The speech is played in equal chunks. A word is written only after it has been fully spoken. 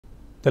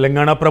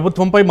తెలంగాణ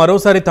ప్రభుత్వంపై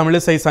మరోసారి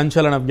తమిళిసై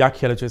సంచలన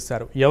వ్యాఖ్యలు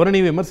చేశారు. ఎవరిని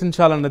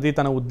విమర్శించాలన్నది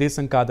తన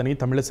ఉద్దేశం కాదని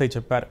తమిళిసై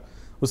చెప్పారు.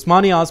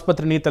 ఉస్మానియా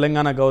ఆసుపత్రిని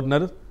తెలంగాణ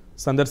గవర్నర్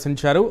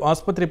సందర్శించారు.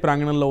 ఆసుపత్రి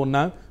ప్రాంగణంలో ఉన్న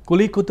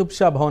కులీ కుతుబ్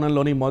షా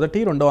భవనంలోని మొదటి,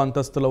 రెండో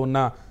అంతస్తులో ఉన్న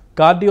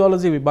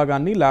కార్డియాలజీ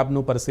విభాగాన్ని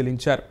ల్యాబ్ను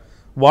పరిశీలించారు.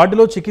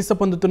 వార్డులో చికిత్స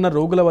పొందుతున్న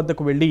రోగుల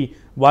వద్దకు వెళ్లి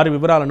వారి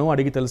వివరాలను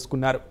అడిగి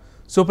తెలుసుకున్నారు.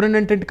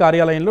 సూపరింటెండెంట్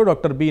కార్యాలయంలో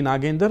డాక్టర్ బి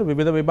నాగేందర్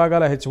వివిధ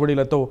విభాగాల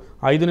హెచ్ఓడీలతో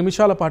 5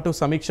 నిమిషాల పాటు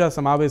సమీక్షా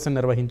సమావేశం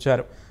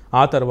నిర్వహించారు.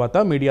 ఆ తర్వాత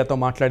మీడియాతో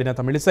మాట్లాడిన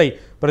తమిళిసై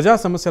ప్రజా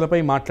సమస్యలపై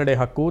మాట్లాడే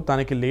హక్కు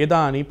తనకి లేదా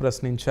అని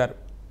ప్రశ్నించారు.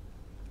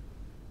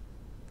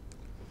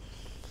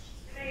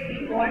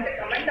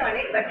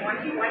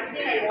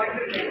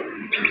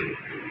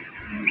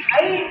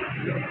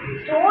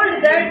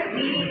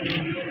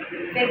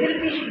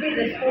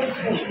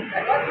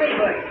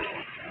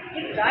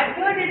 If that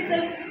word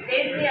itself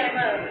says me I am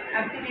an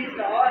activist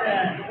or a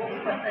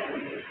spokesperson,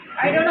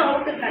 I don't know how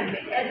to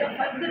convey. As a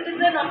first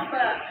citizen of,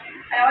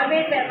 I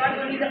always say I am not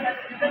only the first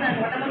citizen, I am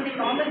one among the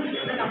common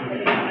citizen of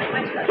Telangana. I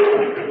much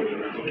concerned.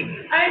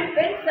 And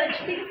when such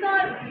things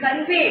are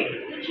conveyed,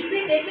 it should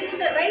be taken in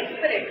the right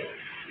spirit.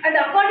 And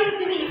according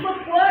to me, if a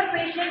poor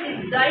patient is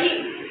dying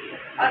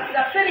or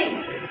suffering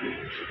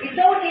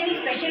without any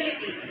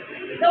specialty,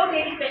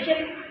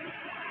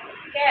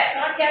 care,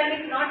 not care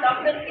means not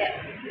doctor's care,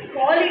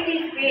 quality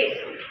space,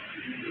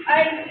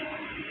 and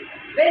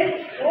when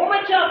so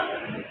much of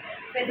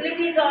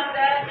facilities are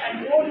there and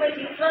so much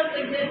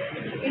infrastructure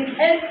in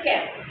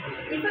healthcare,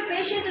 if a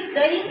patient is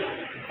dying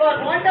for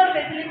want of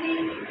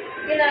facilities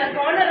in a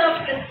corner of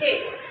the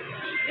state,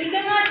 we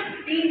cannot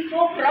be so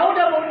proud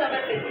about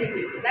our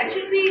facilities. That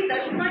should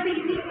not be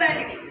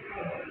inequality.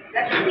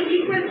 That should be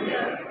equal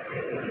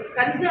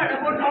concern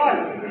about all.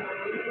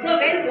 So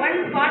when one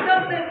part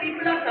of the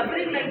people are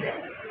suffering like that,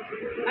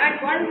 and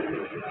one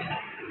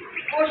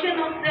portion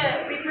of the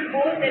people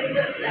boast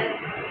themselves as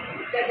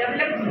the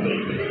developed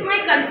state, it is my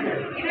concern.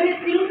 Even a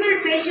single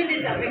patient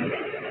is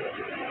affected,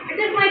 it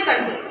is my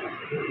concern.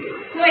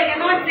 So I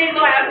cannot say,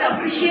 no, I have to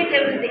appreciate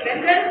everything.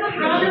 When there is a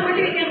problem,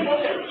 only we can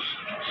focus.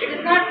 It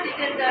is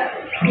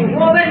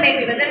over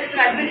maybe, whether it is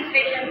the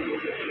administration,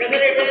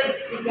 whether it is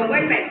the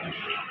government.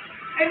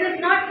 It is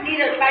not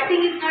needed.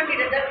 Patting is not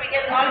needed. That we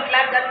can all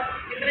clap, that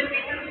different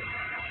people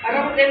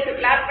around them to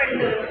clap and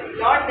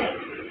laud them.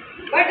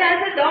 But as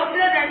a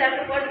doctor and as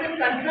a person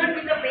concerned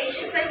with the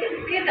patients, I can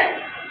say that.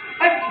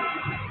 But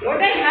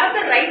don't I have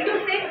the right to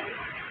say?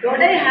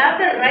 Don't I have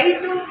the right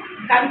to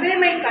convey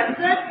my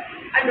concern?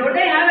 And don't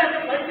I have as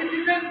a first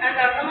citizen and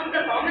among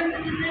the common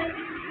citizens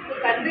to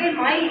convey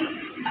my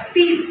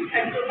appeal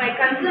and to my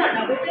concern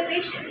about the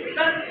patient?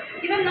 Because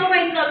even now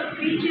I saw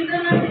 3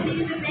 children are sitting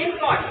in the same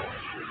cot.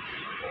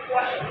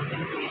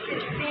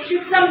 They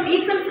should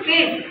need some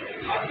space.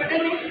 Hospital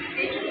means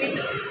they should need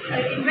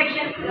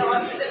infection. The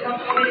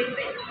hospital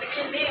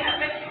infection may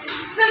happen.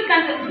 It's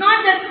concern. It's not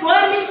that poor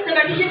means the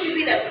condition should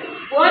be that.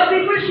 Poor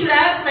people should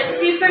have such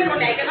treatment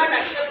only. I cannot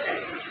accept that.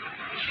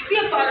 It should be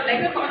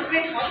like a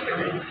corporate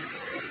hospital.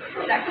 So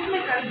that is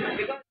my concern.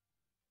 Because